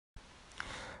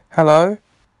Hello,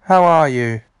 how are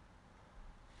you?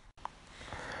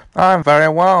 I'm very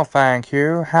well, thank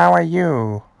you. How are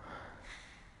you?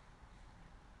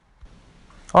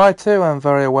 I too am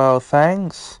very well,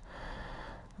 thanks.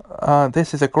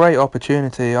 This is a great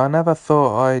opportunity. I never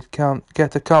thought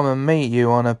get to come and meet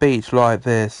you on a beach like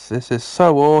this. This is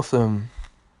so awesome.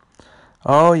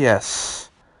 Oh yes,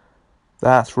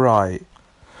 that's right.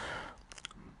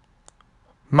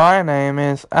 My name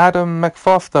is Adam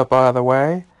McFoster, by the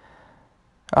way.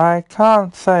 I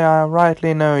can't say I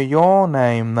rightly know your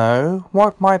name, though.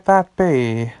 What might that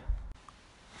be?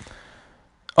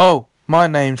 Oh, my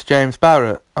name's James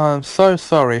Barrett. I'm so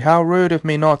sorry. How rude of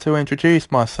me not to introduce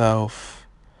myself.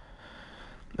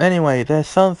 Anyway, there's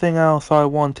something else I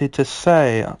wanted to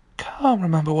say. I can't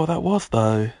remember what that was,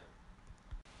 though.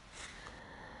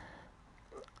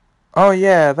 Oh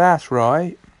yeah, that's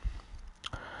right.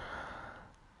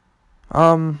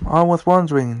 I was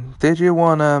wondering, did you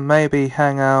wanna maybe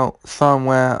hang out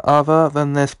somewhere other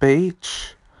than this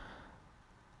beach?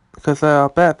 Because I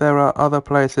bet there are other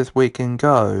places we can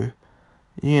go.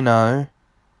 You know,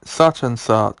 such and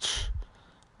such.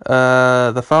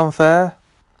 The fun fair?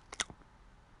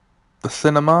 The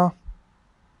cinema?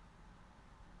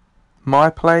 My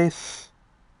place?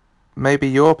 Maybe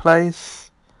your place?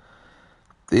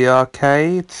 The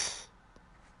arcades?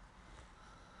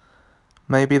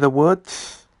 Maybe the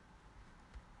woods?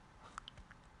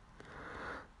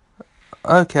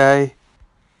 Okay,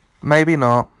 maybe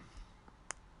not.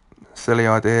 Silly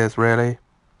ideas, really.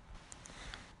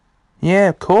 Yeah,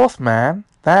 of course, man.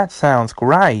 That sounds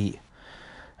great.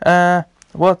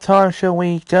 What time shall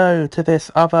we go to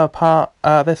this other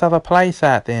place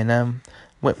at then?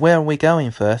 Where are we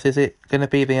going first? Is it gonna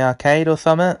be the arcade or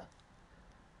something?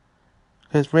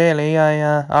 Because really,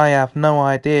 I have no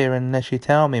idea unless you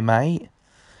tell me, mate.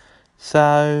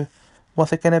 So,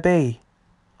 what's it gonna be?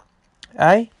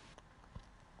 Eh?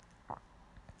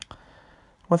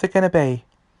 What's it gonna be?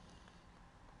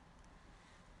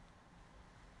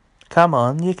 Come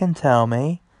on, you can tell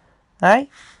me. Eh?